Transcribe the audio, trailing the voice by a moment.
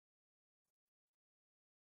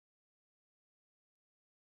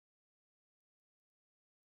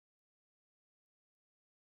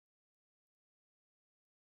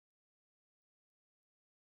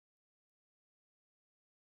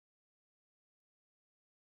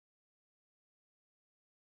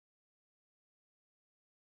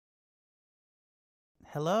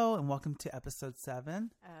Hello and welcome to episode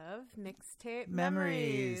 7 of Mixtape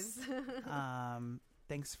Memories. Memories.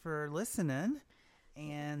 Thanks for listening.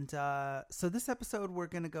 And so this episode, we're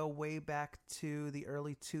going to go way back to the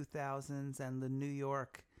early 2000s and the New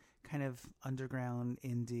York kind of underground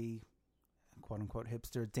indie, quote unquote,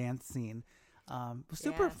 hipster dance scene. It was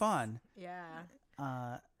super fun. Yeah.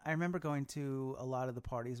 I remember going to a lot of the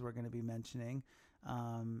parties we're going to be mentioning.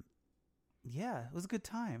 Yeah, it was a good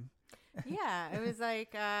time. Yeah, it was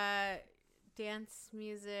like dance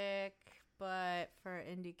music, but for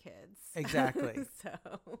indie kids. Exactly. So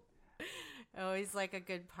always like a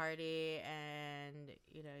good party, and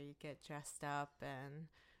you get dressed up and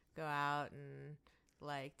go out and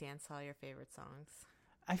like dance all your favorite songs.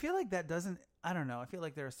 I feel like that doesn't, I don't know. I feel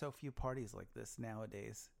like there are so few parties like this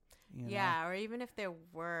nowadays. You know? Yeah, or even if there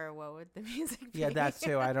were, what would the music be? Yeah, that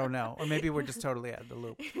too. I don't know. Or maybe we're just totally out of the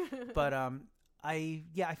loop. But I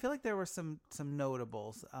feel like there were some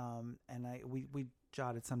notables, and we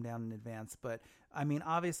jotted some down in advance. But I mean,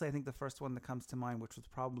 obviously, I think the first one that comes to mind, which was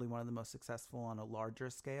probably one of the most successful on a larger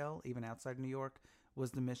scale, even outside New York,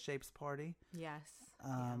 was the Misshapes party. Yes.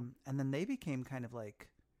 And then they became kind of like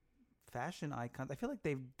fashion icons. I feel like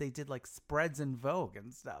they did like spreads in Vogue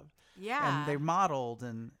and stuff. Yeah. And they modeled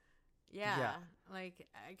and. Yeah. Like,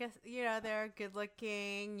 I guess, they're good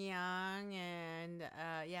looking, young, and,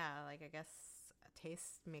 like, I guess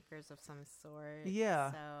taste makers of some sort.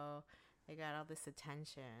 Yeah. So they got all this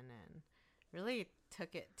attention and really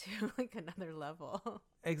took it to, like, another level.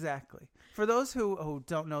 Exactly. For those who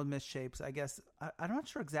don't know Misshapes, I guess, I'm not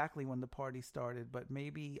sure exactly when the party started, but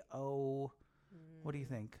maybe, what do you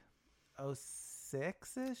think?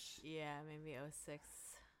 06-ish? Yeah, maybe 06.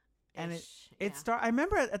 And I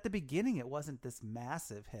remember at the beginning it wasn't this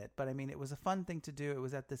massive hit, but I mean it was a fun thing to do. It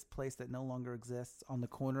was at this place that no longer exists on the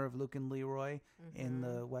corner of Luke and Leroy in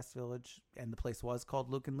the West Village, and the place was called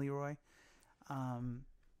Luke and Leroy.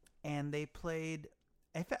 And they played,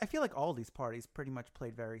 I feel like all these parties pretty much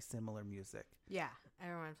played very similar music. Yeah,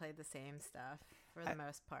 everyone played the same stuff for the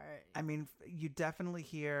most part. I mean, you definitely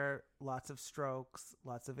hear lots of Strokes,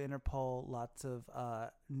 lots of Interpol, lots of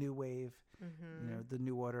new wave, the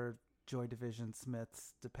New Order, Joy Division,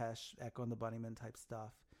 Smiths, Depeche, Echo and the Bunnymen type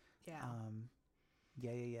stuff. Yeah.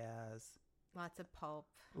 Yeahs. Lots of Pulp.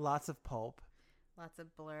 Lots of Pulp. Lots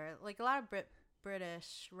of Blur. Like a lot of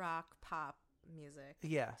British rock pop music.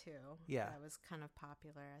 Yeah. Too. Yeah. That was kind of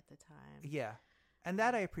popular at the time. Yeah. And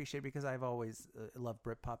that I appreciate because I've always loved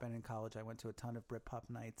Britpop, and in college I went to a ton of Britpop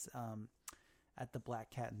nights at the Black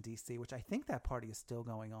Cat in DC, which I think that party is still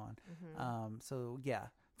going on. So yeah,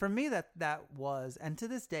 for me that was, and to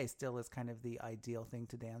this day still is, kind of the ideal thing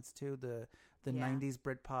to dance to, the 90s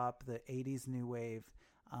Britpop, the 80s new wave,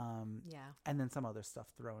 and then some other stuff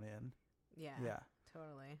thrown in. Yeah.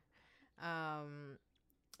 Totally.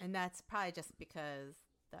 And that's probably just because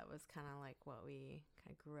that was kind of like what we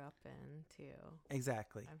kind of grew up in too.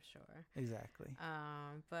 Exactly. I'm sure. Exactly.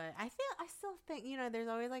 But I still think, there's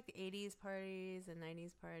always like 80s parties and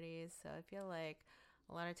 90s parties. So I feel like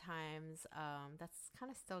a lot of times that's kind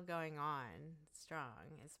of still going on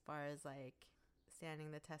strong as far as like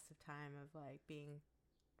standing the test of time of like being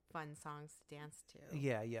fun songs to dance to.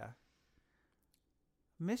 Yeah.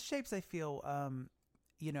 Misshapes, I feel,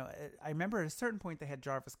 I remember at a certain point they had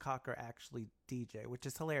Jarvis Cocker actually DJ, which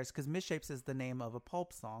is hilarious because Misshapes is the name of a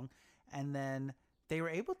Pulp song. And then they were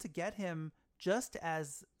able to get him just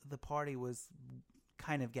as the party was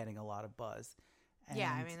kind of getting a lot of buzz. And,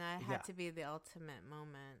 yeah, I mean, that had to be the ultimate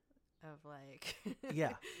moment of like,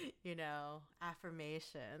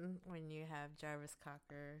 affirmation when you have Jarvis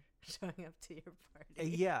Cocker showing up to your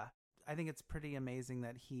party. Yeah, I think it's pretty amazing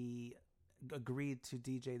that he agreed to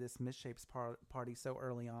DJ this Misshapes party so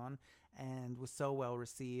early on and was so well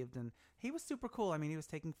received, and he was super cool. I mean, he was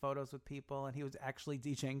taking photos with people and he was actually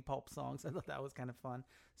DJing Pulp songs. I thought that was kind of fun.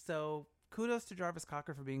 So kudos to Jarvis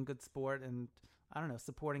Cocker for being a good sport and, I don't know,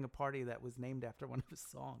 supporting a party that was named after one of his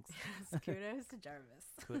songs. Yes, kudos to Jarvis.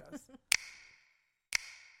 Kudos.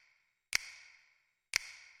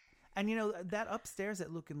 And, that upstairs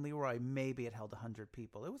at Luke and Leroy, maybe it held 100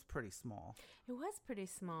 people. It was pretty small. It was pretty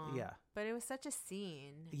small. Yeah. But it was such a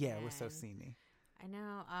scene. Yeah, it was so sceney. I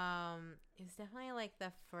know. It was definitely like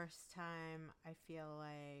the first time I feel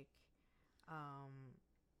like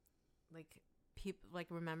people, like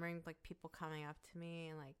remembering like people coming up to me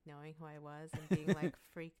and like knowing who I was and being like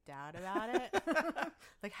freaked out about it.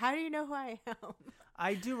 Like, how do you know who I am?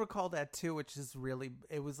 I do recall that too, which is really,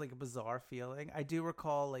 it was like a bizarre feeling. I do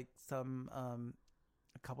recall like a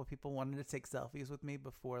couple people wanted to take selfies with me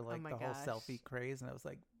before like the whole selfie craze, and I was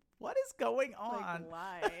like, what is going on? Like,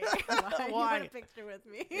 why? Why? You want a picture with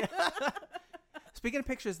me? Speaking of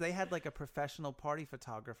pictures, they had like a professional party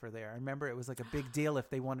photographer there. I remember it was like a big deal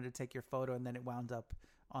if they wanted to take your photo, and then it wound up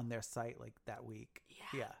on their site like that week.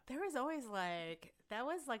 Yeah. There was always like, that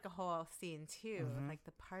was like a whole scene too, like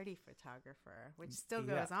the party photographer, which still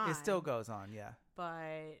goes on. It still goes on, yeah.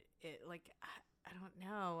 But it like, I don't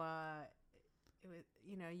know. It was,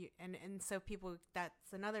 you know, and so people,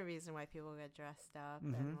 that's another reason why people get dressed up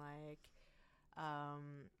and like,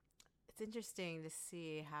 it's interesting to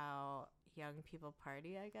see how young people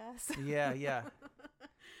party, I guess. Yeah.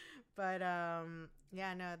 But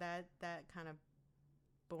yeah, no, that kind of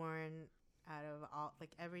born out of all,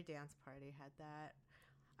 like every dance party had that.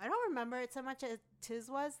 I don't remember it so much as Tiz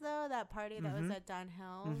was though, that party that was at Don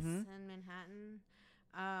Hill's in Manhattan.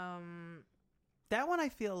 That one I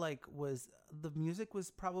feel like the music was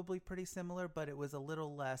probably pretty similar, but it was a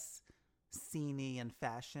little less sceney and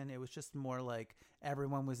fashion. It was just more like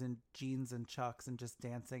everyone was in jeans and chucks and just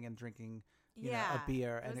dancing and drinking you know, a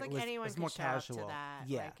beer. It was and like anyone it was could more show casual. up to that.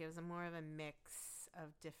 Yeah. Like it was more of a mix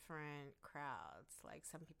of different crowds. Like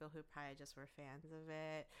some people who probably just were fans of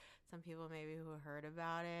it. Some people maybe who heard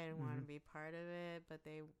about it and want to be part of it, but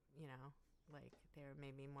they, you know, like they were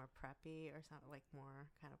maybe more preppy or something, like more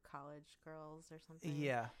kind of college girls or something.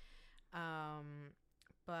 Yeah.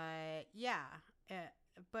 But yeah,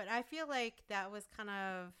 but I feel like that was kind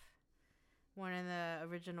of one of the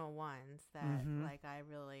original ones that like I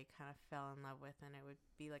really kind of fell in love with, and it would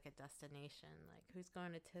be like a destination, like who's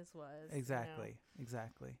going to Tiswas. Exactly. You know?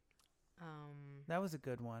 Exactly. That was a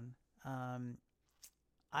good one.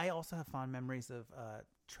 I also have fond memories of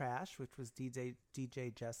Trash, which was DJ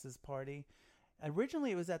Jess's party.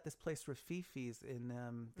 Originally, it was at this place Rafifi's in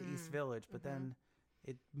the East Village, but then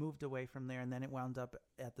it moved away from there, and then it wound up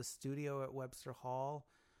at the studio at Webster Hall.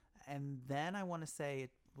 And then I want to say it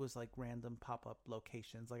was like random pop-up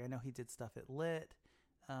locations. Like I know he did stuff at Lit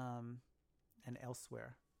and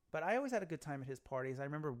elsewhere. But I always had a good time at his parties. I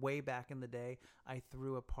remember way back in the day, I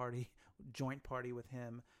threw a joint party with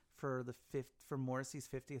him for Morrissey's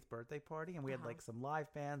 50th birthday party, and we had like some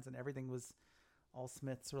live bands, and everything was all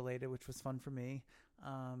Smiths related, which was fun for me.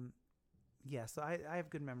 Yeah, so I have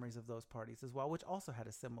good memories of those parties as well, which also had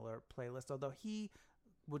a similar playlist, although he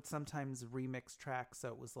would sometimes remix tracks, so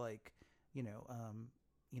it was like,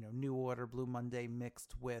 New Order, Blue Monday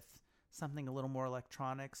mixed with something a little more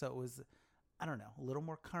electronic, so it was, I don't know, a little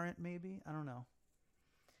more current maybe? I don't know.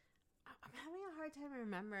 I'm having a hard time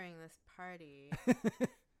remembering this party.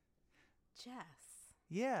 Jess.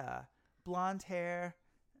 Yeah. Blonde hair.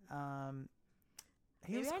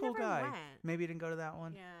 He was a cool guy. Went. Maybe you didn't go to that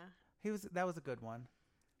one? Yeah. That was a good one.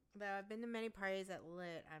 Though I've been to many parties at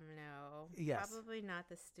Lit, I know. Yes. Probably not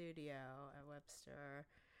the studio at Webster.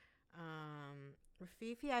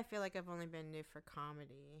 Rafifi, I feel like I've only been to for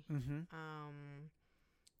comedy.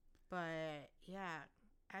 But yeah,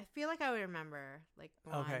 I feel like I would remember like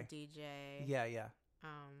blonde DJ. Yeah.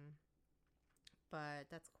 But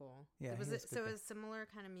that's cool. Yeah. So it was similar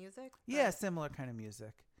kind of music? Yeah, similar kind of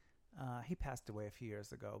music. He passed away a few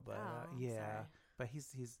years ago, but yeah. Sorry. But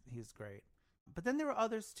he's great. But then there were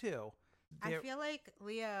others too. I feel like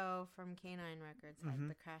Leo from Canine Records had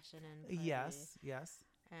the Crashin' In party. Yes.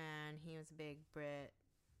 And he was a big Brit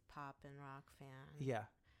pop and rock fan. Yeah.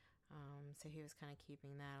 So he was kind of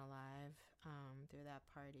keeping that alive through that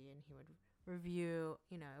party, and he would review,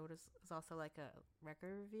 it was also like a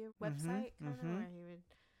record review website kind of, where he would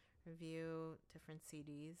review different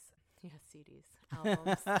CDs. Yeah, CDs,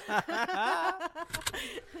 albums.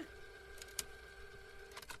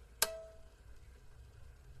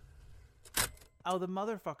 Oh, the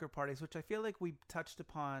motherfucker parties, which I feel like we touched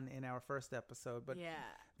upon in our first episode. But yeah,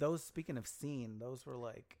 those, speaking of scene, those were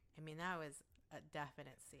like... I mean, that was a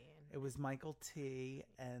definite scene. It was Michael T.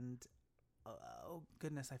 and... oh,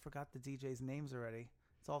 goodness, I forgot the DJ's names already.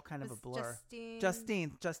 It's all kind of a blur.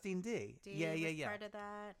 Justine D. Yeah. Part of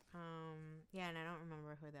that. Yeah, and I don't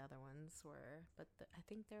remember who the other ones were, but I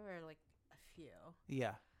think there were like a few.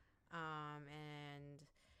 Yeah. And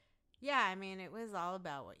yeah, I mean, it was all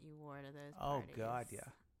about what you wore to those parties. Oh God, yeah.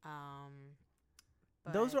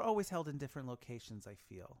 But those are always held in different locations, I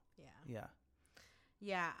feel. Yeah.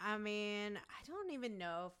 Yeah, I mean, I don't even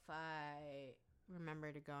know if I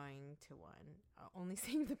remember going to one, only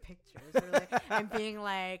seeing the pictures really, and being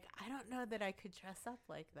like, I don't know that I could dress up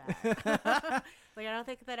like that. Like, I don't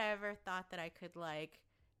think that I ever thought that I could like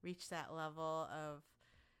reach that level of,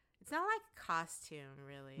 it's not like costume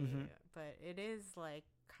really, but it is like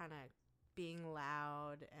kind of being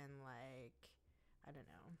loud and like, I don't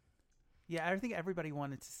know. Yeah, I think everybody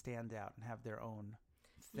wanted to stand out and have their own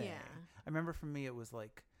thing. Yeah. I remember for me it was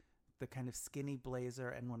like the kind of skinny blazer,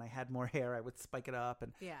 and when I had more hair, I would spike it up,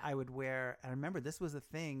 and Yeah. I would wear. I remember this was a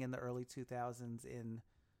thing in the early 2000s in,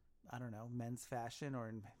 I don't know, men's fashion or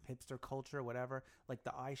in hipster culture or whatever, like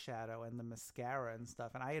the eyeshadow and the mascara and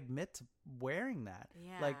stuff. And I admit to wearing that,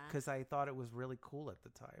 like, Yeah. because I thought it was really cool at the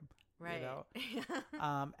time. Right. You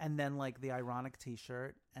know? And then like the ironic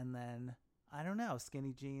t-shirt, and then I don't know,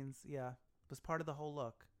 skinny jeans. Yeah, was part of the whole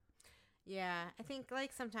look. Yeah, I think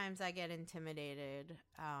like sometimes I get intimidated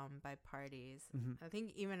by parties. Mhm. I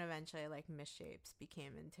think even eventually like misshapes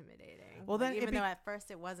became intimidating. Well, then Like, it even be- though at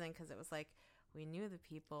first it wasn't, because it was like we knew the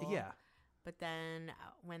people. Yeah. But then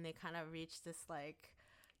when they kind of reached this like,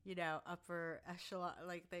 you know, upper echelon,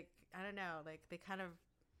 like they, I don't know, like they kind of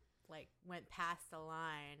like went past the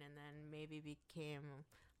line and then maybe became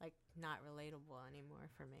like not relatable anymore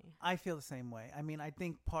for me. I feel the same way. I mean, I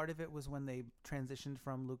think part of it was when they transitioned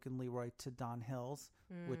from Luke and Leroy to Don Hills,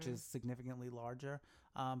 which is significantly larger.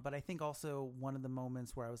 But I think also one of the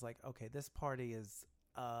moments where I was like, okay, this party is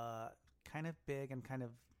kind of big and kind of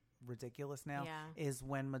ridiculous now, Yeah. is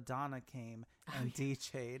when Madonna came and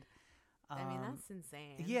DJ'd. I mean, that's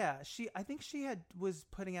insane. Yeah, I think she was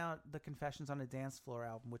putting out the Confessions on a Dance Floor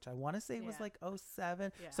album, which I want to say was Yeah. like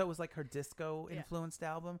 07. Yeah. So it was like her disco Yeah. influenced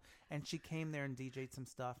album, and she came there and DJ'd some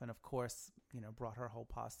stuff, and of course, you know, brought her whole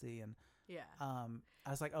posse. And Yeah. I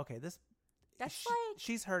was like, okay, That's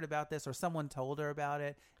she's heard about this, or someone told her about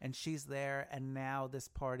it, and she's there, and now this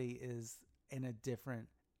party is in a different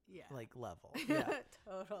yeah. like level. Yeah,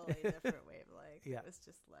 Totally different wavelength. Yeah. It was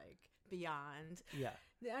just like beyond. yeah.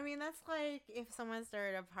 I mean, that's like if someone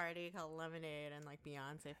started a party called Lemonade and like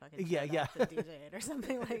Beyonce fucking Yeah, showed yeah. up to DJ it or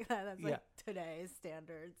something like that. That's like Yeah. today's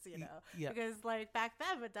standards, you know? Yeah. Because like back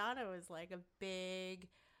then, Madonna was like a big,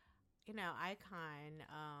 you know, icon.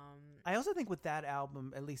 I also think with that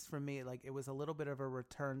album, at least for me, like it was a little bit of a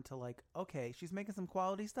return to like, okay, she's making some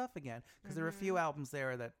quality stuff again. Because there were a few albums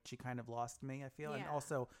there that she kind of lost me, I feel, and Yeah.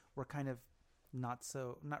 also were kind of not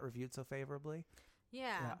reviewed so favorably.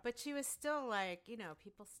 Yeah, but she was still like, you know,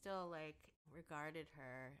 people still like regarded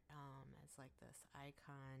her as like this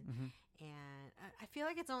icon. And I feel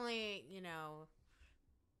like it's only, you know,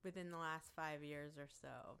 within the last 5 years or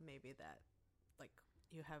so, maybe that like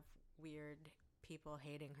you have weird people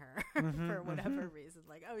hating her for whatever reason.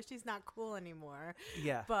 Like, oh, she's not cool anymore.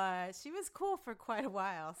 Yeah. But she was cool for quite a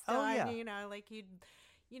while. Still, Oh, yeah. I mean, you know, like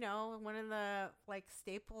you know, one of the like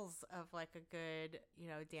staples of like a good, you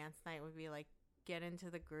know, dance night would be like get into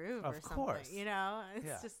the groove Of or something. course. You know, it's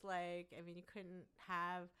Yeah. just like, I mean, you couldn't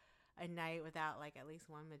have a night without like at least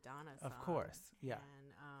one Madonna song. Of course. Yeah.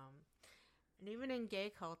 And even in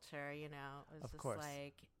gay culture, you know, it was Of just course.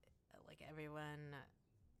 like everyone,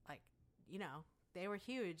 like, you know, they were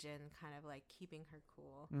huge in kind of like keeping her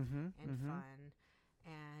cool and fun.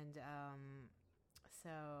 And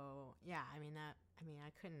so yeah, I mean I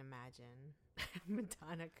couldn't imagine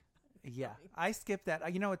Madonna. Yeah, I skipped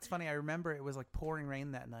that. You know, it's funny. I remember it was like pouring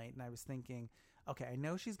rain that night, and I was thinking, okay, I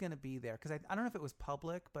know she's going to be there, because I don't know if it was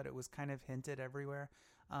public, but it was kind of hinted everywhere.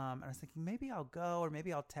 And I was thinking maybe I'll go, or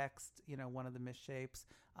maybe I'll text, you know, one of the misshapes.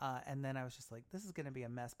 And then I was just like, this is going to be a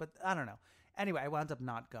mess. But I don't know. Anyway, I wound up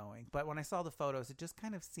not going. But when I saw the photos, it just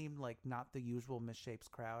kind of seemed like not the usual misshapes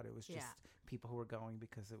crowd. It was just people who were going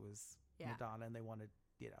because it was Madonna and they wanted,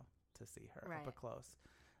 you know, to see her up close.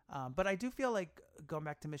 But I do feel like, going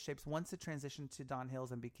back to Misshapes, once it transitioned to Don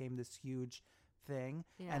Hills and became this huge thing,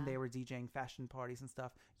 and they were DJing fashion parties and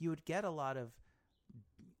stuff, you would get a lot of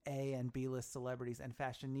A and B list celebrities and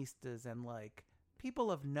fashionistas and like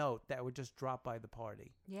people of note that would just drop by the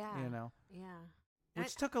party. Yeah. You know? Yeah.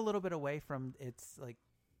 Which took a little bit away from its like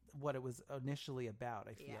what it was initially about,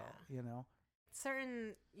 I feel, you know?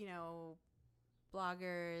 Certain, you know,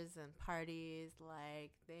 bloggers and parties,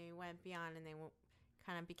 like they went beyond and they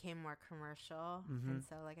kind of became more commercial. And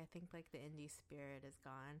so like I think like the indie spirit is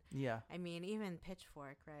gone. Yeah. I mean, even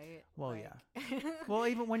Pitchfork, right? Well, like, yeah. Well,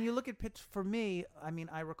 even when you look at for me, I mean,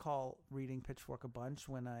 I recall reading Pitchfork a bunch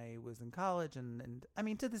when I was in college, and I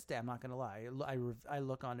mean, to this day, I'm not going to lie, I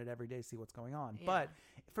look on it every day to see what's going on. Yeah. But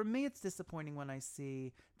for me, it's disappointing when I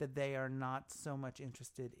see that they are not so much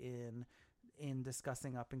interested in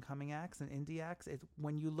discussing up and coming acts and indie acts.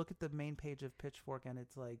 When you look at the main page of Pitchfork, and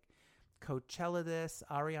it's like Coachella this,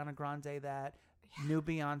 Ariana Grande that, new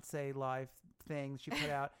Beyonce live thing she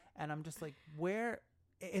put out, and I'm just like, where?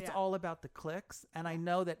 It's all about the clicks, and I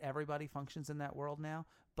know that everybody functions in that world now,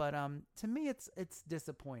 but to me it's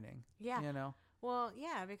disappointing. Yeah. You know? Well,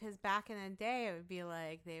 yeah, because back in the day, it would be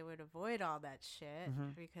like they would avoid all that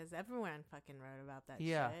shit because everyone fucking wrote about that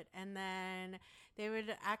shit. And then they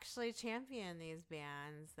would actually champion these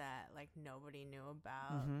bands that, like, nobody knew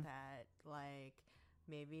about, that, like,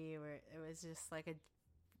 maybe it was just like a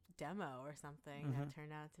demo or something that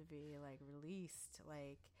turned out to be like released.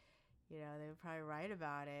 Like, you know, they would probably write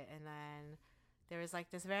about it, and then there was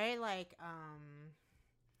like this very like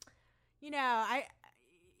you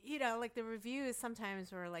know, like the reviews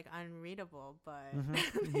sometimes were like unreadable, but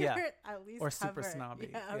they were at least or covered. super snobby.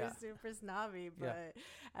 Or super snobby, but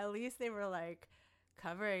at least they were like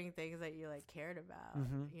covering things that you like cared about,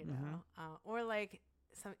 you know, or like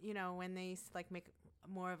some, you know, when they like make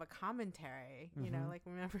more of a commentary, you know, like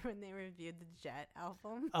remember when they reviewed the Jet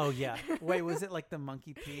album? Oh yeah. Wait, was it like the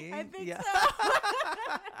monkey peeing? I think so.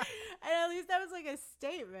 And at least that was like a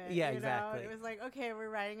statement. Yeah, you exactly. know? It was like, okay, we're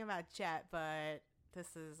writing about Jet, but this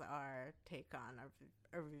is our take on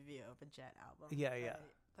a review of a Jet album. Yeah, but, yeah.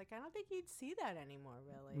 like, I don't think you'd see that anymore,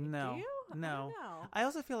 really. No. Do you? No. I don't know. I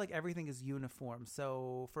also feel like everything is uniform.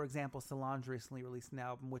 So, for example, Solange recently released an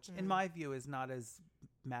album, which in my view is not as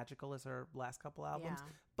magical as her last couple albums.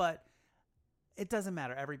 Yeah. But it doesn't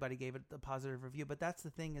matter. Everybody gave it a positive review. But that's the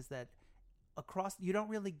thing, is that across, you don't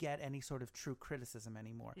really get any sort of true criticism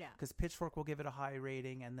anymore. Yeah. Because Pitchfork will give it a high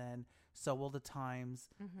rating, and then so will the Times,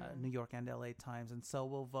 New York and LA Times, and so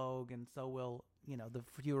will Vogue, and so will, you know, the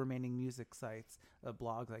few remaining music sites,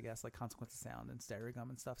 blogs, I guess, like Consequence of Sound and Stereogum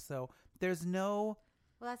and stuff. So there's no...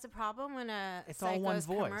 Well, that's a problem when it's all one Psycho's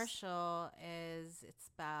voice. commercial is, it's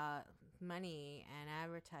about money and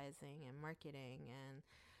advertising and marketing, and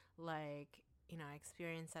like, you know, I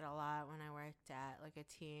experienced that a lot when I worked at like a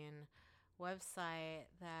teen website,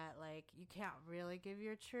 that like you can't really give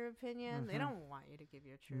your true opinion. They don't want you to give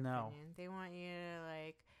your true opinion. They want you to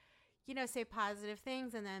like, you know, say positive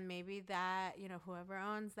things, and then maybe that, you know, whoever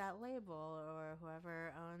owns that label or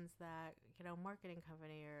whoever owns that, you know, marketing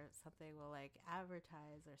company or something will like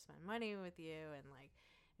advertise or spend money with you, and like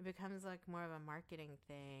it becomes like more of a marketing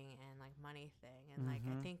thing and like money thing, and like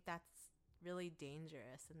I think that's really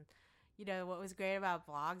dangerous. And you know what was great about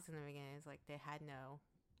blogs in the beginning is like they had no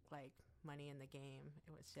like money in the game.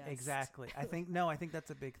 It was just Exactly. I think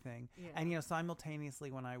that's a big thing. Yeah. And you know,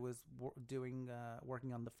 simultaneously when I was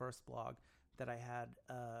working on the first blog that I had,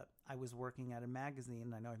 I was working at a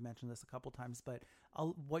magazine. I know I've mentioned this a couple times, but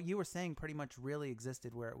what you were saying pretty much really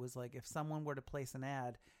existed, where it was like if someone were to place an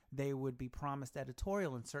ad, they would be promised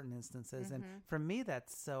editorial in certain instances. And for me,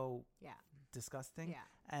 that's so disgusting. Yeah.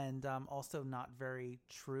 And also not very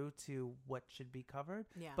true to what should be covered.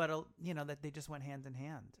 Yeah. But, you know, that they just went hand in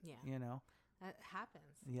hand. Yeah. You know? That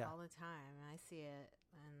happens all the time. I see it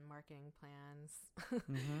in marketing plans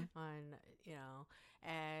on, you know,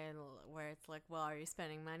 and where it's like, well, are you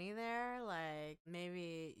spending money there? Like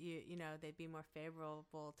maybe you know, they'd be more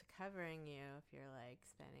favorable to covering you if you're like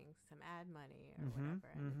spending some ad money or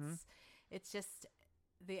whatever. And it's just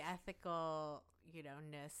the ethical, you know,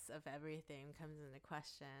 ness of everything comes into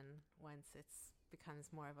question once it's becomes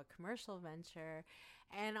more of a commercial venture.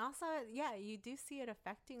 And also, yeah, you do see it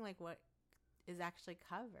affecting like what is actually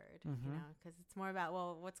covered, you know, because it's more about,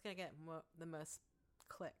 well, what's going to get the most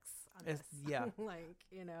clicks on this? Yeah. Like,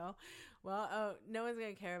 you know, well, oh, no one's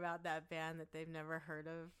going to care about that band that they've never heard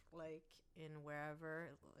of, like in wherever,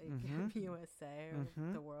 like USA or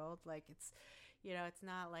the world. Like it's, you know, it's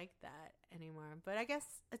not like that anymore. But I guess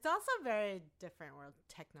it's also a very different world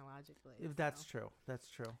technologically. That's true. That's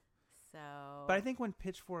true. So, but I think when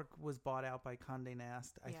Pitchfork was bought out by Condé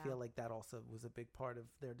Nast, I feel like that also was a big part of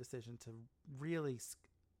their decision to really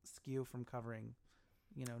skew from covering,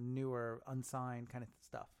 you know, newer, unsigned kind of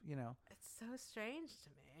stuff, you know. It's so strange to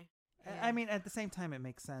me. I mean, at the same time, it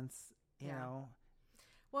makes sense, you know.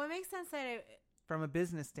 Well, it makes sense that from a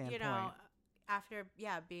business standpoint. You know, after,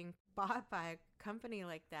 being bought by a company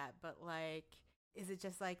like that, but like, is it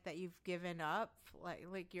just like that you've given up,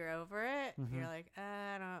 like you're over it? You're like,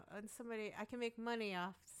 I don't, and I can make money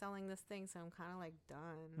off selling this thing, so I'm kind of like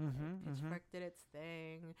done. Like, Pitchfork did its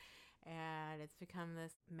thing, and it's become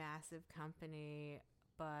this massive company,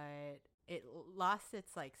 but it lost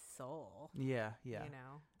its like soul. Yeah. You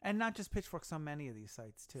know, and not just Pitchfork, so many of these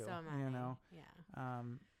sites too. So many, you know. Yeah.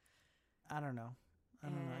 I don't know.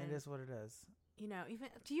 It is what it is. You know, even,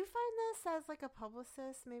 do you find this as like a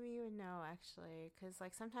publicist? Maybe you would know actually, because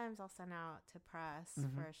like sometimes I'll send out to press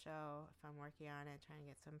for a show if I'm working on it, trying to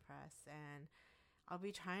get some press, and I'll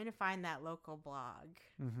be trying to find that local blog,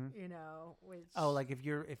 you know, which... Oh, like if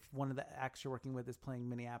one of the acts you're working with is playing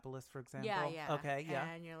Minneapolis, for example? Yeah. Okay, yeah.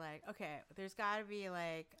 And you're like, okay, there's got to be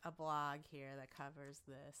like a blog here that covers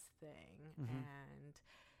this thing, and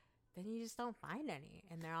then you just don't find any,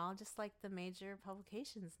 and they're all just like the major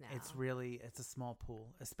publications now. It's a small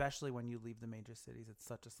pool, especially when you leave the major cities. It's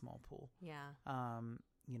such a small pool. Yeah.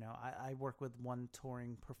 You know, I work with one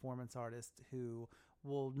touring performance artist who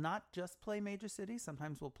will not just play major cities.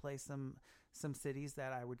 Sometimes we'll play some cities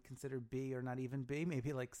that I would consider B or not even B,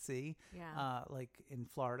 maybe like C. Yeah. Like in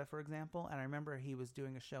Florida, for example. And I remember he was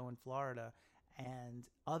doing a show in Florida, and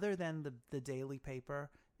other than the daily paper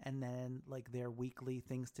and then like their weekly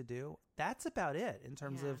things to do, that's about it in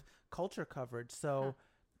terms of culture coverage. So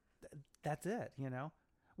that's it, you know,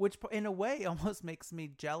 which in a way almost makes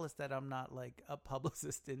me jealous that I'm not like a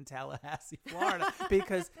publicist in Tallahassee, Florida,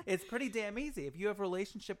 because it's pretty damn easy. If you have a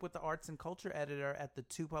relationship with the arts and culture editor at the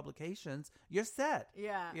two publications, you're set.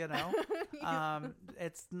 Yeah. You know,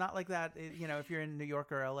 it's not like that, you know, if you're in New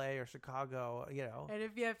York or LA or Chicago, you know. And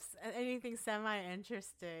if you have anything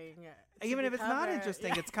semi-interesting. Even if it's not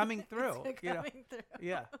interesting, it's coming through. It's you know? coming through.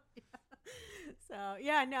 Yeah. So,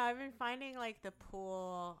 yeah, no, I've been finding like the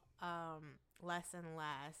pool less and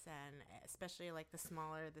less, and especially like the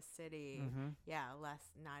smaller the city,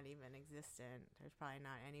 less, not even existent. There's probably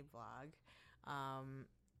not any blog.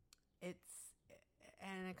 And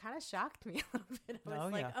it kind of shocked me a little bit. I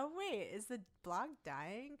was oh wait, is the blog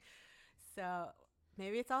dying? So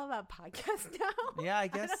maybe it's all about podcasts now. Yeah, I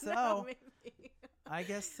guess so. Know, maybe. I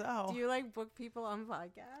guess so. Do you like book people on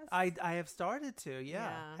podcasts? I have started to,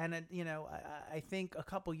 yeah. And you know, I think a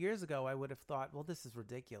couple years ago I would have thought, well, this is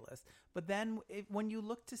ridiculous. But then when you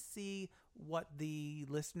look to see what the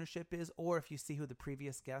listenership is, or if you see who the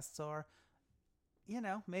previous guests are, you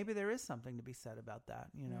know, maybe there is something to be said about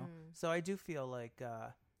that. You know, so I do feel like,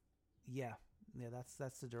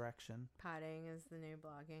 that's the direction. Potting is the new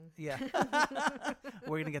blogging. Yeah,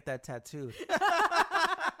 we're gonna get that tattooed.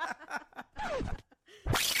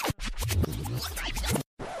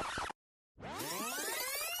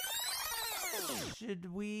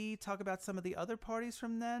 Should we talk about some of the other parties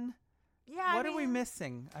from then? Yeah. What are we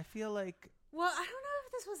missing? I feel like. Well, I don't know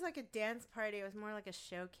if this was like a dance party. It was more like a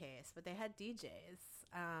showcase, but they had DJs.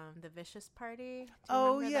 The Vicious Party. Do you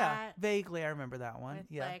remember that? Vaguely I remember that one.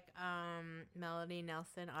 With like Melody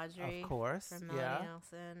Nelson, Audrey. Of course. From Melody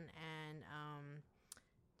Nelson, and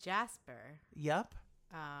Jasper. Yep.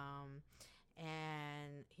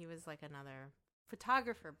 And he was like another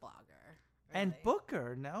photographer blogger. Really. And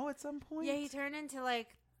Booker, no, at some point? Yeah, he turned into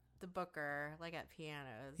like the Booker, like at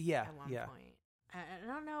pianos at one point. I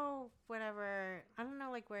don't know I don't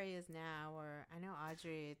know like where he is now, or I know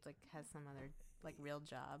Audrey like has some other like real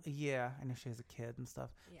job. Yeah, I know she has a kid and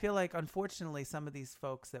stuff. Yeah. I feel like unfortunately some of these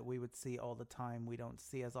folks that we would see all the time, we don't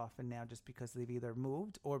see as often now just because they've either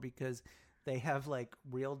moved or because they have like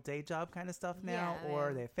real day job kind of stuff now,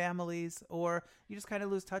 or they have families, or you just kind of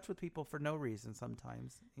lose touch with people for no reason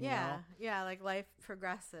sometimes. You know? Yeah, like life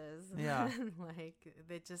progresses. Yeah. Like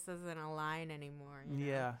it just doesn't align anymore. You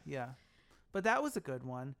know? Yeah. But that was a good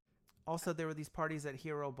one. Also, there were these parties at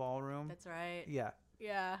Hero Ballroom. That's right. Yeah.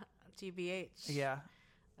 Yeah. GBH. Yeah.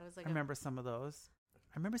 That was like I remember some of those.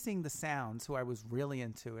 I remember seeing The Sounds, who I was really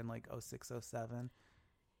into in like 06, 07.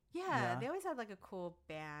 Yeah, they always had like a cool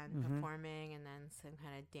band performing, and then some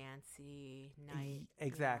kind of dancey night.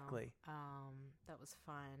 Exactly. You know? That was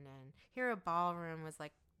fun. And Hero Ballroom was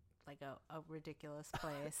like a ridiculous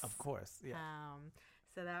place. Of course, yeah.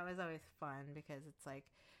 So that was always fun because it's like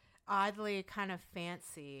oddly kind of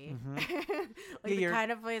fancy. Like the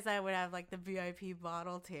kind of place I would have like the VIP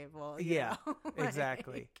bottle table. You know?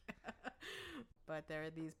 Exactly. But there are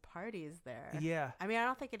these parties there. Yeah. I mean, I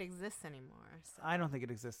don't think it exists anymore. So. I don't think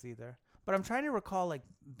it exists either. But I'm trying to recall like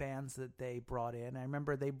bands that they brought in. I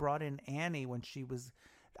remember they brought in Annie when she was.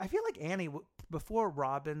 I feel like Annie before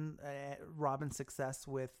Robin's success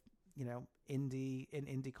with, you know, indie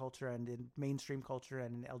culture and in mainstream culture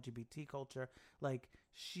and in LGBT culture. Like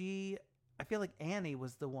I feel like Annie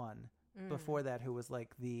was the one before that who was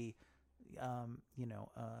like the, I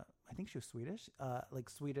think she was Swedish, like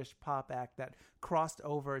Swedish pop act that crossed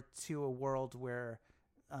over to a world where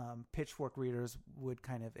Pitchfork readers would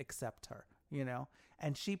kind of accept her, you know?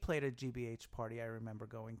 And she played a GBH party I remember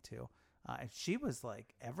going to. And she was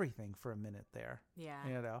like everything for a minute there. Yeah.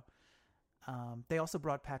 You know? They also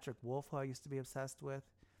brought Patrick Wolf, who I used to be obsessed with,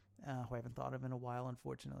 who I haven't thought of in a while,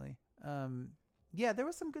 unfortunately. Yeah, there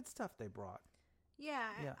was some good stuff they brought.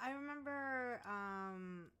 Yeah. I remember...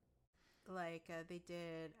 they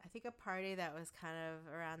did, I think, a party that was kind of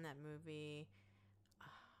around that movie.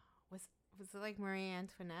 Was it like Marie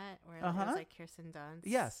Antoinette, where it was like Kirsten Dunst?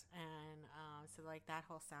 Yes. And so like that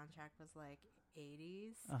whole soundtrack was like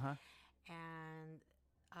 80s. And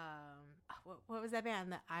what was that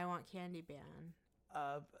band? The I Want Candy band.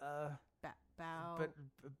 Bow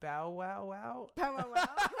Wow Wow. Bow Wow Wow.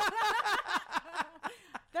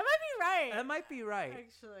 That might be right. That might be right.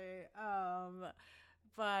 Actually.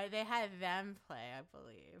 but they had them play, I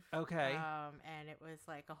believe. Okay. And it was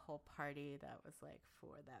like a whole party that was like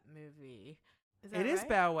for that movie. It is right?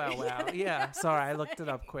 Bow Wow Wow. Yeah. Sorry, I looked it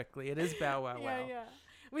up quickly. It is Bow Wow Wow. Yeah.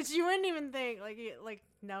 Which you wouldn't even think, like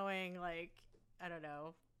knowing, like, I don't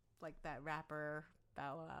know, like that rapper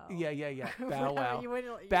Bow Wow. Yeah. Bow Wow. You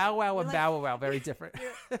wouldn't, Bow Wow and like, Bow Wow, very different.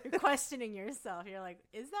 You're questioning yourself. You're like,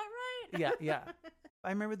 is that right? Yeah. I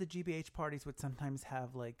remember the GBH parties would sometimes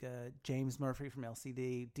have like James Murphy from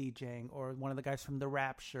LCD DJing, or one of the guys from The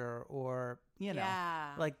Rapture, or,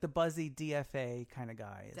 like the buzzy DFA kind of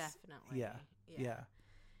guys. Definitely. Yeah.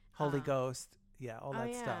 Holy Ghost. Yeah, all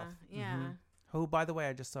that stuff. Yeah. Mm-hmm. Who, by the way,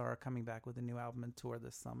 I just saw are coming back with a new album and tour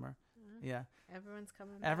this summer. Yeah. Everyone's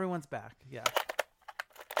coming back. Everyone's back. Yeah.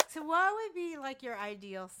 So what would be like your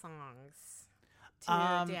ideal songs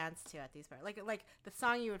to dance to at these parties? Like the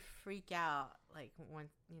song you would freak out like when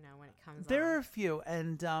it comes There on. are a few,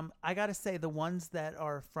 and I got to say the ones that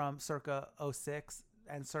are from circa 06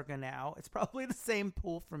 and circa now, it's probably the same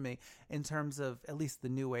pool for me in terms of at least the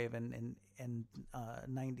new wave and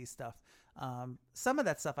 90s stuff. Some of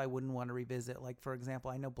that stuff I wouldn't want to revisit. Like, for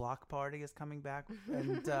example, I know Block Party is coming back,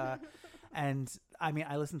 and I mean,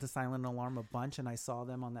 I listened to Silent Alarm a bunch, and I saw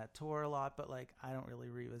them on that tour a lot, but like, I don't really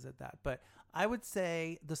revisit that. But I would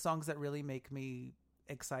say the songs that really make me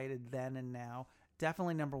excited then and now,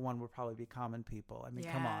 definitely number one would probably be Common People. I mean,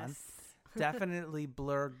 come on. Definitely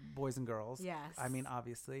Blur, Boys and Girls. Yes. I mean,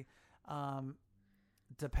 obviously.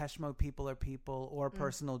 Depeche Mode, People Are People, or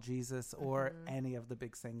Personal Jesus, or any of the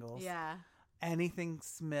big singles. Yeah. Anything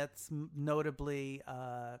Smiths, notably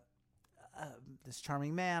This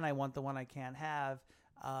Charming Man, I Want the One I Can't Have,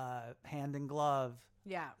 Hand in Glove.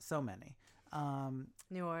 Yeah. So many.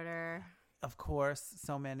 New Order. Of course,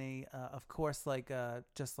 so many. Of course, like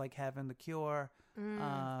Just Like Heaven, The Cure.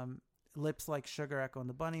 Lips Like Sugar, Echo and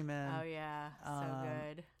the Bunnymen. Oh, yeah. So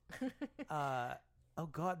good. Oh,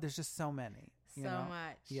 God, there's just so many. So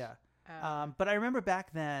much. Yeah. But I remember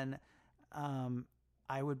back then,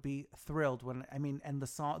 I would be thrilled and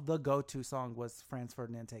the go-to song was Franz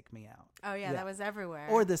Ferdinand, Take Me Out. Oh, yeah, that was everywhere.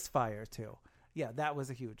 Or This Fire, too. Yeah, that was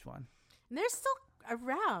a huge one. And they're still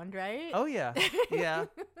around, right? Oh, yeah. Yeah,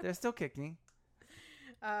 they're still kicking.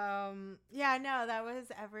 Yeah, no, that was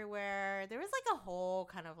everywhere. There was like a whole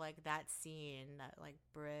kind of like that scene, that like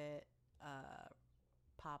Brit,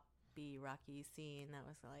 poppy, rocky scene that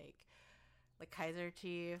was like Kaiser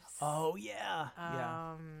Chiefs. Oh, yeah.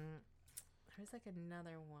 Yeah. There's like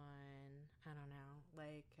another one. I don't know.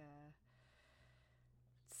 Like,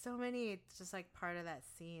 so many, it's just like part of that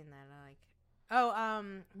scene that I like.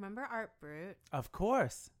 Oh, remember Art Brut? Of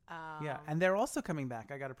course. Yeah, and they're also coming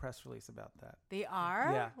back. I got a press release about that. They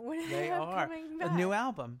are? Yeah, What are they are. coming back? A new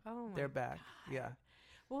album. Oh, my they're back. God. Yeah.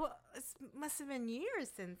 Well, it must have been years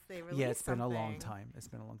since they released Yeah, it's been something. a long time. It's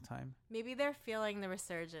been a long time. Maybe they're feeling the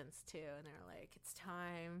resurgence too, and they're like, it's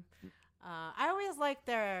time. I always like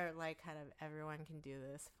their like kind of everyone can do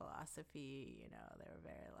this philosophy. You know, they were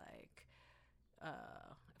very like,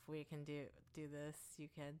 if we can do this, you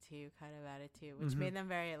can too kind of attitude, which made them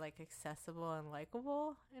very like accessible and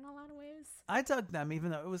likable in a lot of ways. I dug them,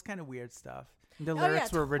 even though it was kind of weird stuff. The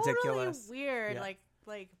lyrics were totally ridiculous. Weird, Yeah.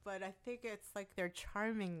 like, but I think it's like their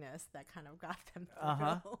charmingness that kind of got them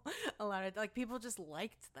through a lot of like people just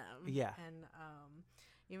liked them. Yeah, and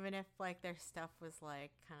even if like their stuff was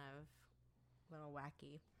like kind of a little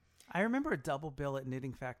wacky. I remember a double bill at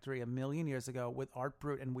Knitting Factory a million years ago with Art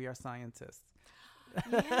Brut and We Are Scientists.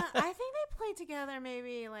 Yeah, I think they played together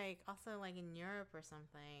maybe like also like in Europe or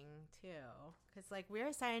something too, because like We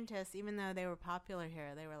Are Scientists, even though they were popular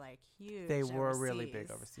here, they were like huge. They were overseas. really big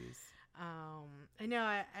overseas. I know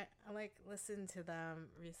I like listened to them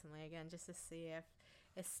recently again just to see if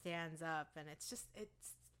it stands up, and it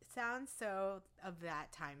sounds so of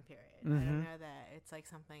that time period. I don't know that it's like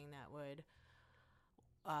something that would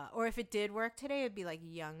or if it did work today, it'd be like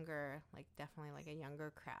younger, like definitely like a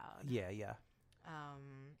younger crowd. Yeah.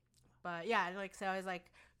 But yeah, like so I was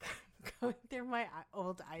like going through my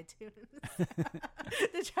old iTunes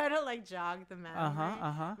to try to like jog the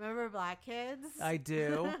memory. Remember Black Kids? I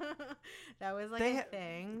do. That was like a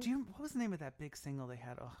thing. What was the name of that big single they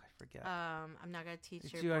had? Oh, I forget. I'm not gonna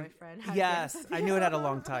teach your boyfriend how Yes, to dance. I knew it had a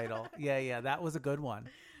long title. Yeah, that was a good one.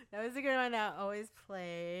 That was a good one that always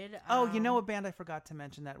played. Oh, you know a band I forgot to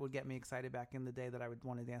mention that would get me excited back in the day that I would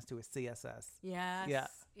want to dance to is CSS. Yes.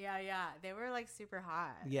 Yeah. They were like super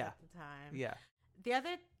hot at the time. Yeah. The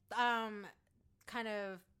other kind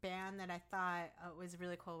of band that I thought was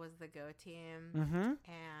really cool was the Go Team.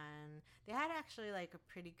 And they had actually like a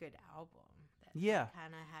pretty good album. That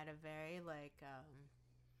kind of had a very like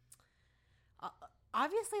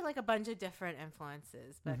obviously like a bunch of different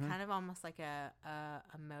influences, but Mhm. kind of almost like a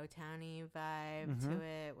Motown-y vibe Mhm. to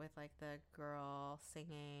it, with like the girl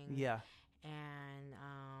singing. Yeah. And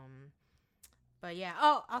but yeah.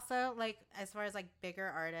 Oh, also like as far as like bigger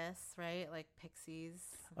artists, right? Like Pixies.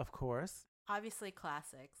 Of course. Obviously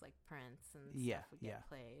classics like Prince and Yeah, stuff would get yeah.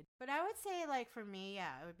 played. But I would say like for me,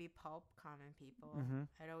 yeah, it would be Pulp, Common People. Mhm.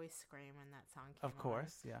 I'd always scream when that song came Of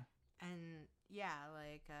course. on. Yeah. And yeah,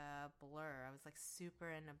 like Blur. I was like super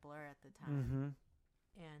into Blur at the time.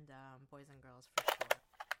 Mhm. And Boys and Girls for sure.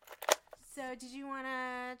 So did you want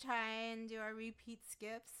to try and do our repeat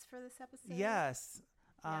skips for this episode? Yes.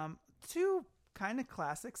 Yep. Two kind of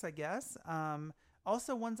classics, I guess.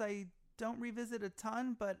 Also ones I don't revisit a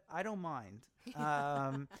ton, but I don't mind.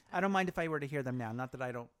 I don't mind if I were to hear them now. Not that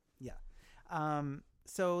I don't. Yeah.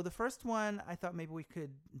 So the first one I thought maybe we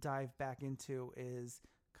could dive back into is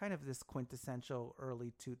kind of this quintessential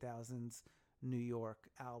early 2000s New York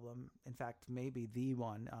album. In fact, maybe the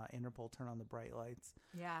one, Interpol, Turn on the Bright Lights,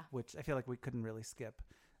 Yeah. which I feel like we couldn't really skip.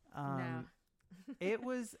 No. It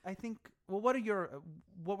was, I think, well, what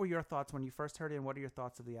were your thoughts when you first heard it, and what are your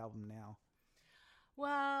thoughts of the album now?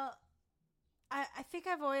 Well, I think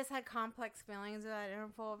I've always had complex feelings about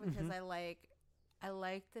Interpol because Mhm. I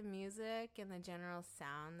like the music and the general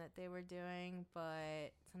sound that they were doing,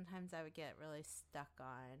 but sometimes I would get really stuck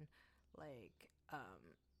on like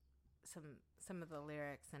some of the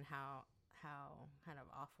lyrics and how kind of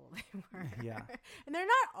awful they were. Yeah. And they're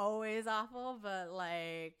not always awful, but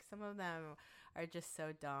like some of them are just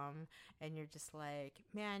so dumb, and you're just like,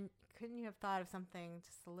 man, couldn't you have thought of something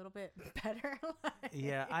just a little bit better? Like,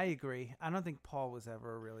 Yeah, I agree. I don't think Paul was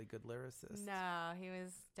ever a really good lyricist. no,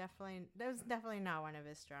 that was definitely not one of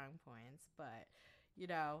his strong points, but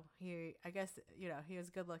I guess he was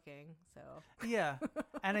good looking, so Yeah.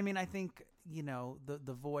 And I mean, I think,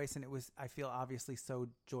 the voice, and it was, I feel, obviously so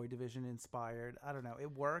Joy Division inspired. I don't know.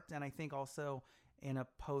 It worked. And I think also in a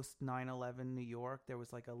post 9/11 New York, there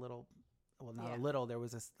was like a little, well, not Yeah. a little, there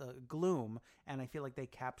was a gloom. And I feel like they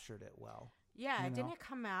captured it well. yeah, You know? didn't it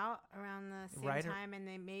come out around the same Right time, and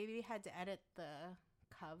they maybe had to edit the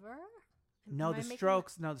cover? No, Am I the making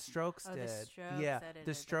Strokes. No, the Strokes Oh, the did. Strokes Yeah, edited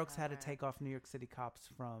the the Strokes had to cover. take off New York City Cops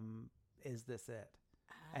from "Is This It"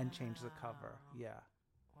 and change the cover. Oh, Yeah,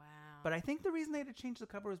 wow. but I think the reason they had to change the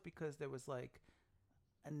cover was because there was like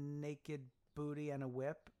a naked booty and a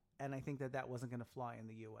whip, and I think that wasn't going to fly in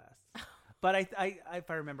the U.S. But I, if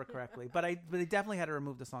I remember correctly, but they definitely had to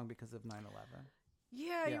remove the song because of 9/11.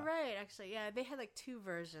 Yeah, Yeah. you're right. Actually, yeah, they had like two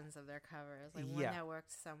versions of their covers, like one Yeah. that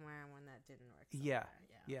worked somewhere and one that didn't work somewhere.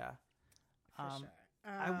 Yeah, yeah, yeah, for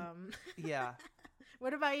sure. yeah.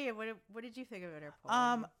 What about you? What did you think of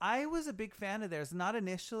Interpol? I was a big fan of theirs, not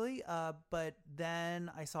initially, but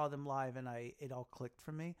then I saw them live and it all clicked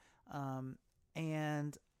for me.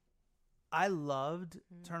 And I loved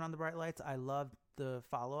Turn on the Bright Lights. I loved the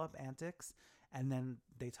follow-up, Antics, and then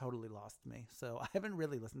they totally lost me. So I haven't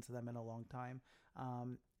really listened to them in a long time.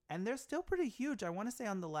 And they're still pretty huge. I want to say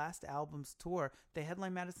on the last album's tour, they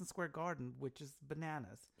headlined Madison Square Garden, which is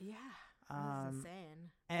bananas. Yeah, that was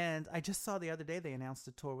insane. And I just saw the other day they announced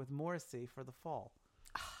a tour with Morrissey for the fall.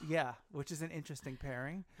 Yeah, which is an interesting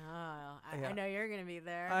pairing. Oh, Yeah. I know you're going to be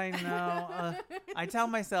there. I know. I tell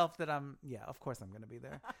myself that of course I'm going to be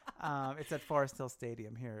there. It's at Forest Hill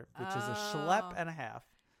Stadium here, which is a schlep and a half.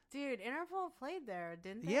 Dude, Interpol played there,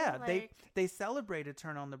 didn't they? Yeah, they celebrated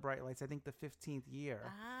Turn on the Bright Lights, I think the 15th year.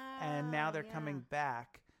 And now they're coming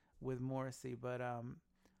back with Morrissey. But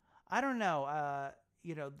I don't know.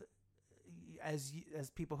 As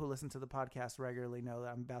people who listen to the podcast regularly know, that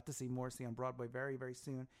I'm about to see Morrissey on Broadway very, very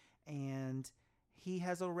soon. And he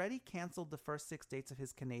has already canceled the first 6 dates of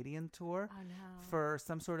his Canadian tour for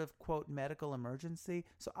some sort of, quote, medical emergency.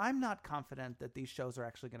 So I'm not confident that these shows are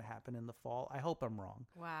actually going to happen in the fall. I hope I'm wrong.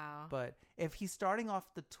 Wow. But if he's starting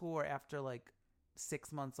off the tour after like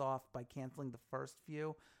 6 months off by canceling the first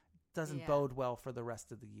few, doesn't bode well for the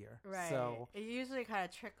rest of the year. Right. So it usually kind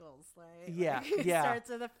of trickles. Like, yeah, it yeah. starts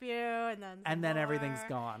with a few and then everything's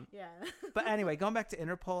gone. Yeah. But anyway, going back to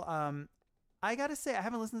Interpol, I got to say, I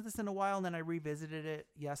haven't listened to this in a while, and then I revisited it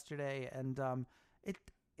yesterday, and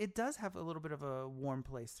it does have a little bit of a warm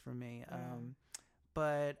place for me.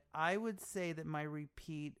 But I would say that my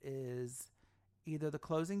repeat is either the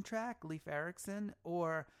closing track, Leif Erikson,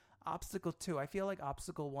 or Obstacle 2. I feel like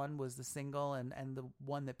Obstacle 1 was the single and the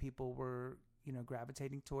one that people were,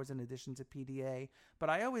 gravitating towards in addition to PDA.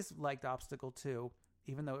 But I always liked Obstacle 2,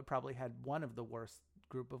 even though it probably had one of the worst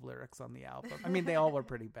group of lyrics on the album. I mean, they all were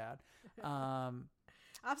pretty bad.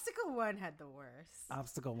 Obstacle 1 had the worst.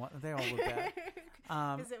 Obstacle 1, they all were bad.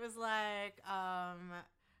 Because it was like,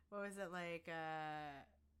 what was it like?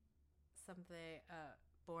 Something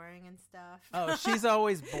boring and stuff. Oh, she's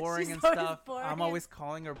always boring She's and always stuff. boring I'm and- always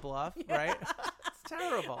calling her bluff, right? It's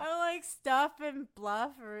terrible. I'm like, stuff and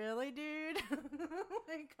bluff, really, dude?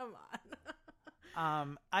 Like, come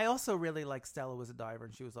on. I also really like Stella Was a Diver,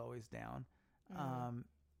 and she was always down.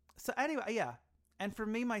 So anyway, yeah. And for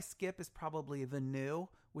me, my skip is probably The New,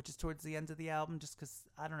 which is towards the end of the album, just because,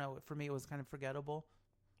 I don't know, for me it was kind of forgettable.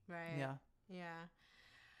 Right. Yeah. Yeah.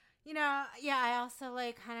 You know, yeah, I also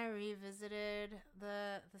like kind of revisited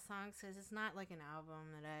the songs because it's not like an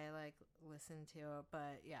album that I like listen to,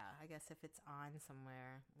 but yeah, I guess if it's on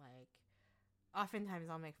somewhere, like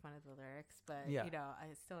oftentimes I'll make fun of the lyrics, but Yeah. you know,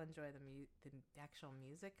 I still enjoy the actual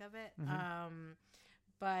music of it. Mhm.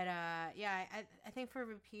 But yeah, I think for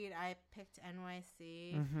repeat, I picked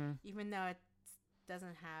NYC, even though it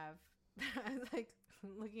doesn't have. I was like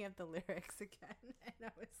looking at the lyrics again, and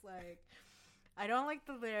I was like, I don't like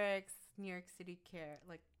the lyrics. New York City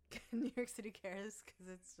New York City Cares, because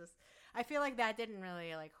it's just. I feel like that didn't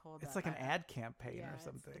really like hold. It's up. like an ad campaign or It's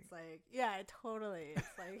something. like totally.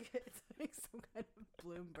 It's like some kind of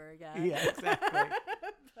Bloomberg ad. Yeah, exactly.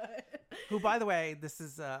 But, Who, by the way, this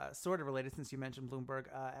is sort of related since you mentioned Bloomberg.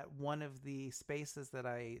 At one of the spaces that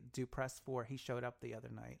I do press for, he showed up the other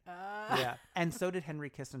night. Yeah, and so did Henry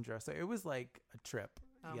Kissinger. So it was like a trip.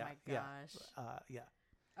 Oh yeah, my gosh. Yeah.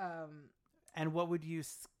 And what would you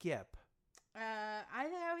skip? I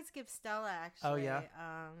think I would skip Stella actually. Oh, yeah?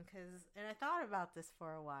 And I thought about this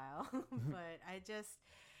for a while, but I just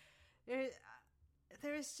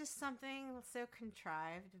there's just something so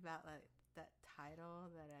contrived about like that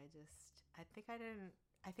title that I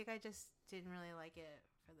think I just didn't really like it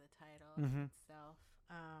for the title itself.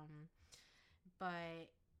 But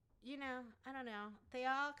you know, I don't know. They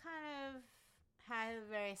all kind of had a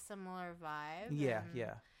very similar vibe. Yeah, and,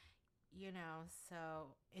 yeah. You know, so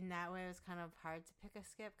in that way, it was kind of hard to pick a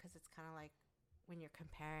skip because it's kind of like when you're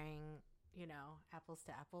comparing, you know, apples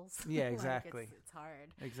to apples. Yeah, Like, exactly. it's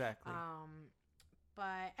hard. Exactly.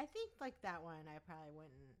 But I think like that one, I probably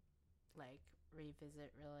wouldn't like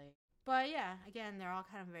revisit really. But yeah, again, they're all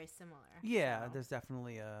kind of very similar. Yeah, so. there's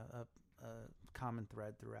definitely a common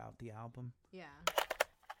thread throughout the album. Yeah.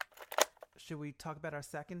 Should we talk about our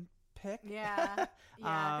second pick? Yeah.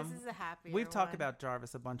 Yeah, this is a happier We've talked one. about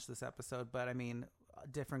Jarvis a bunch this episode, but I mean, a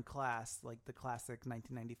different class, like the classic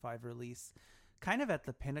 1995 release, kind of at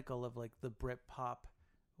the pinnacle of like the Britpop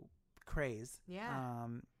craze. Yeah.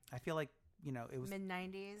 I feel like, you know, it was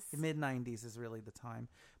mid-90s. The mid-90s is really the time.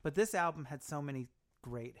 But this album had so many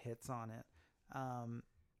great hits on it.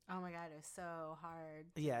 Oh my God, it was so hard.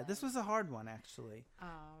 Yeah, this was a hard one, actually.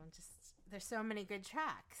 Just there's so many good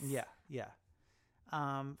tracks. Yeah, yeah.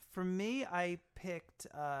 For me, I picked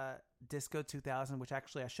Disco 2000, which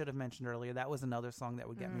actually I should have mentioned earlier. That was another song that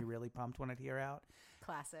would get me really pumped when I'd hear out.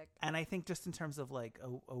 Classic. And I think just in terms of like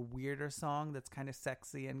a weirder song that's kind of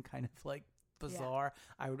sexy and kind of like bizarre,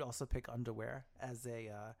 I would also pick Underwear as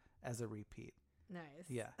a repeat. Nice.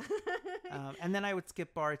 Yeah. And then I would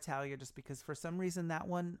skip Bar Italia just because for some reason that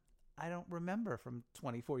one I don't remember from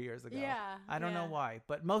 24 years ago. Yeah. I don't know why,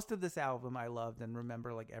 but most of this album I loved and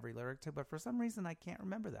remember like every lyric to, but for some reason I can't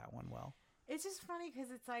remember that one well. It's just funny because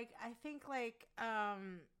it's like, I think like,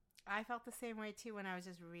 I felt the same way too when I was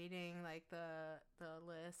just reading like the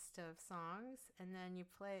list of songs, and then you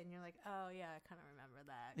play it and you're like, oh yeah, I kind of remember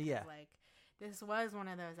that. 'Cause, Yeah. like this was one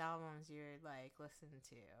of those albums you would like listen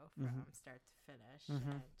to from start to finish,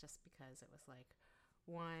 and just because it was like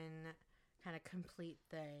one kind of complete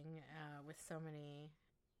thing with so many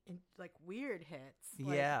like weird hits.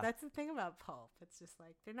 Like, Yeah. that's the thing about Pulp. It's just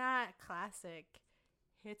like they're not classic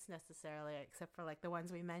hits necessarily, except for like the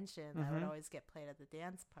ones we mentioned that would always get played at the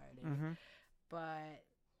dance party. But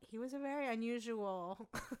he was a very unusual,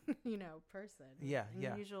 you know, person. Yeah,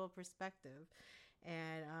 yeah. Unusual perspective,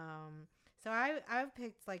 and so I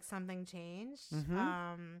picked like Something Changed.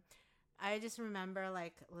 I just remember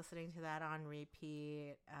like listening to that on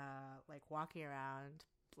repeat, like walking around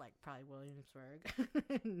like probably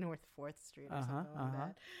Williamsburg, North 4th Street or something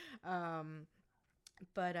like that.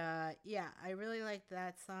 But yeah, I really liked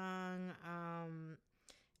that song.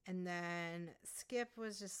 And then Skip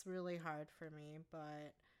was just really hard for me,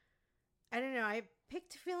 but I don't know. I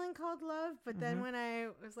picked Feeling Called Love, but then when I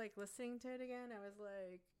was like listening to it again, I was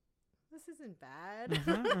like, this isn't bad.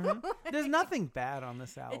 There's nothing bad on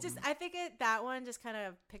this album. It just, I think that one just kind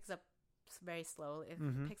of picks up very slowly.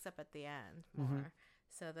 It picks up at the end more.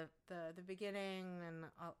 So the beginning and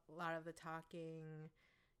a lot of the talking,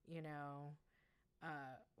 you know,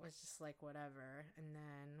 was just like whatever. And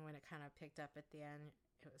then when it kind of picked up at the end,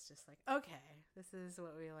 it was just like, okay, this is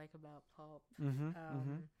what we like about Pulp.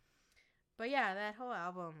 But yeah, that whole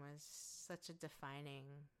album was such a defining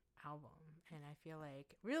album, and I feel like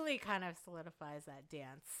really kind of solidifies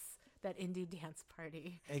that indie dance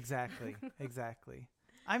party. Exactly.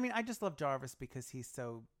 I mean, I just love Jarvis because he's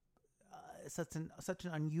so such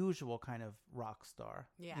an unusual kind of rock star.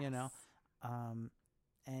 Yes. You know,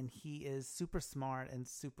 and he is super smart and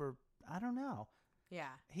super. I don't know. Yeah.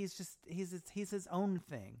 He's his own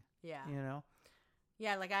thing. Yeah. You know.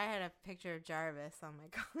 Yeah, like I had a picture of Jarvis on my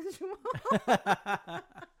college wall.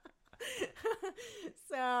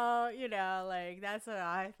 So, you know, like that's what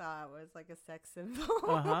I thought was like a sex symbol. But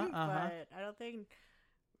I don't think,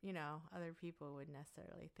 you know, other people would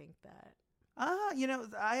necessarily think that. You know,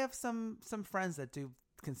 I have some friends that do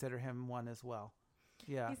consider him one as well.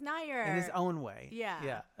 Yeah. He's not in his own way. Yeah.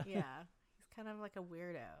 Yeah. He's kind of like a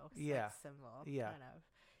weirdo sex symbol. Yeah. Kind of.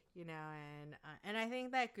 You know, and I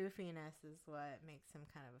think that goofiness is what makes him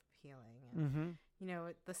kind of appealing. And, you know,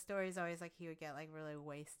 the story's always like he would get like really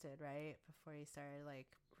wasted, right? Before he started like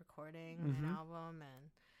recording an album,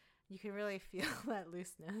 and you can really feel that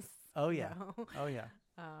looseness. Oh, yeah. You know? Oh, yeah.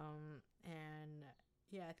 And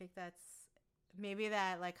yeah, I think that's maybe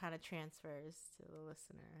that like kind of transfers to the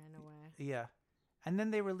listener in a way. Yeah. And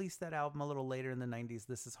then they released that album a little later in the 90s,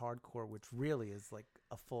 This Is Hardcore, which really is like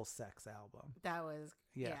a full sex album. That was,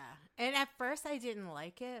 yeah. And at first I didn't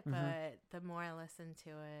like it, but the more I listened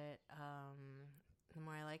to it, the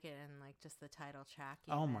more I like it. And like just the title track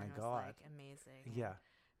oh my was God. Like amazing. Yeah.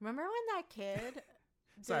 Remember when that kid...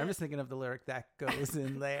 Sorry, I'm just thinking of the lyric, that goes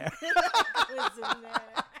in there. That goes in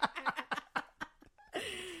there.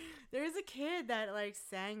 There was a kid that like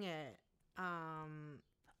sang it.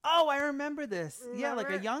 Oh, I remember this. Remember? Yeah, like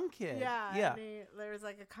a young kid. Yeah. There was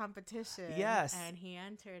like a competition. Yes. And he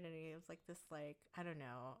entered, and he was like this, like, I don't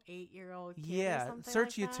know, 8-year-old kid. Yeah. Or something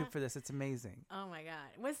Search like YouTube that. for this. It's amazing. Oh my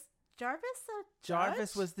God. Was Jarvis a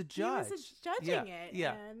Jarvis was the judge. He was judging it.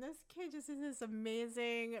 Yeah. And this kid just did this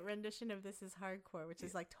amazing rendition of This Is Hardcore, which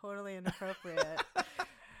is like totally inappropriate.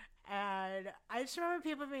 And I just remember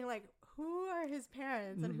people being like, who are his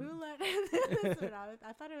parents and who let him listen?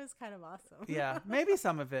 I thought it was kind of awesome. Yeah, maybe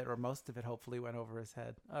some of it or most of it hopefully went over his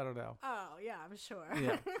head. I don't know. Oh, yeah, I'm sure.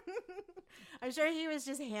 Yeah. I'm sure he was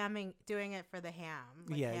just doing it for the ham.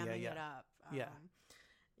 Like hamming it up.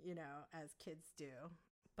 You know, as kids do.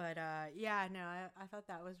 But yeah, no, I thought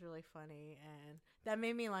that was really funny. And that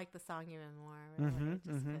made me like the song even more. Really,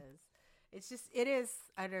 just because it is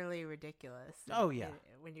utterly ridiculous. Oh, yeah.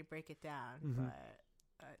 When you break it down. But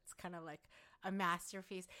it's kind of like a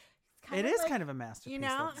masterpiece. It is kind of a masterpiece. You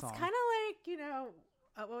know, that song. it's kind of like, you know,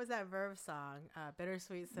 what was that Verve song?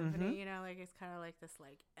 Bittersweet Symphony. You know, like it's kind of like this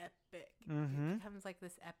like epic. It becomes like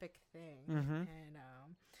this epic thing. And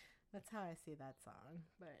that's how I see that song.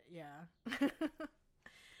 But yeah.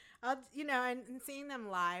 You know, and seeing them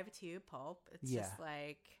live too, Pulp, it's just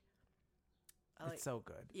like... It's so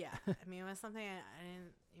good. Yeah. I mean, it was something I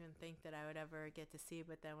didn't even think that I would ever get to see.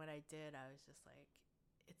 But then when I did, I was just like,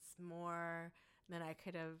 it's more than I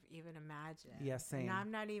could have even imagined. Yeah, same. And I'm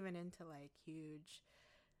not even into like huge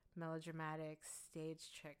melodramatic stage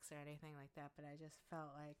tricks or anything like that. But I just felt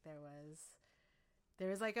like there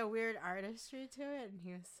was like a weird artistry to it. And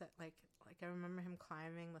he was like I remember him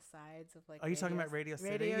climbing the sides of like. Are you talking about Radio City?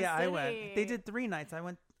 Radio yeah, City. I went. They did 3 nights. I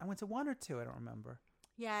went to 1 or 2. I don't remember.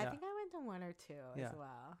 Yeah, I think I went to 1 or 2 Yeah. as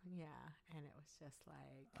well. Yeah, and it was just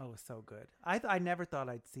like... Oh, it was so good. I never thought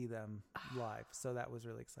I'd see them live, so that was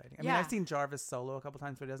really exciting. I mean, I've seen Jarvis solo a couple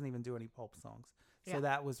times, but he doesn't even do any Pulp songs. So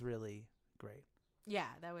that was really great. Yeah,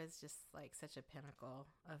 that was just like such a pinnacle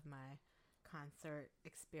of my concert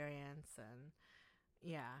experience. And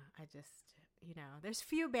yeah, I just, you know, there's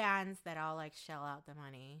few bands that I'll like shell out the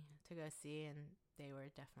money to go see, and they were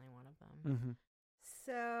definitely one of them.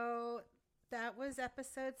 So... that was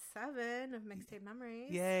episode 7 of Mixtape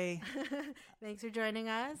Memories. Yay. Thanks for joining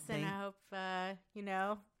us. And I hope, you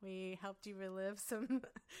know, we helped you relive some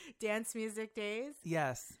dance music days.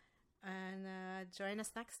 Yes. And join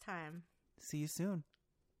us next time. See you soon.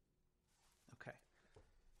 Okay.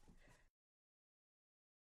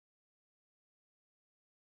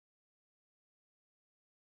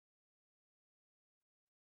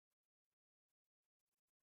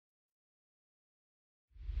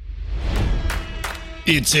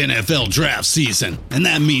 It's NFL draft season, and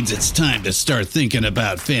that means it's time to start thinking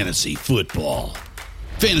about fantasy football.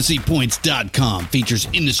 FantasyPoints.com features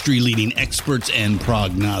industry-leading experts and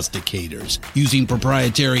prognosticators using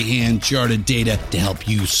proprietary hand-charted data to help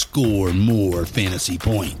you score more fantasy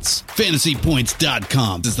points.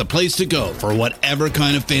 FantasyPoints.com is the place to go for whatever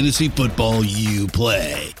kind of fantasy football you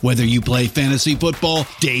play. Whether you play fantasy football,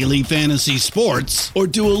 daily fantasy sports, or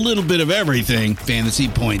do a little bit of everything, Fantasy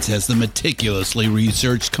Points has the meticulously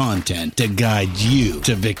researched content to guide you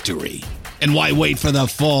to victory. And why wait for the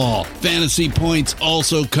fall? Fantasy Points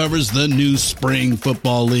also covers the new spring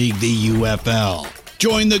football league, the UFL.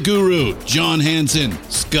 Join the guru, John Hansen,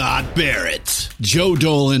 Scott Barrett, Joe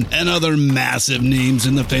Dolan, and other massive names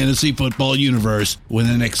in the fantasy football universe with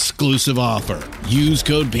an exclusive offer. Use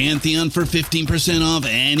code Pantheon for 15% off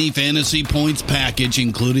any Fantasy Points package,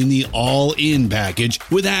 including the all-in package,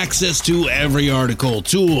 with access to every article,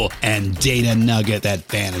 tool, and data nugget that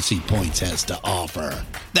Fantasy Points has to offer.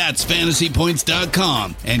 That's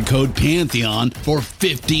FantasyPoints.com and code Pantheon for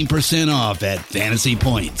 15% off at Fantasy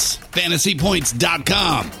Points.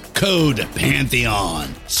 FantasyPoints.com, code Pantheon.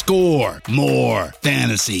 Score more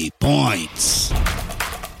fantasy points.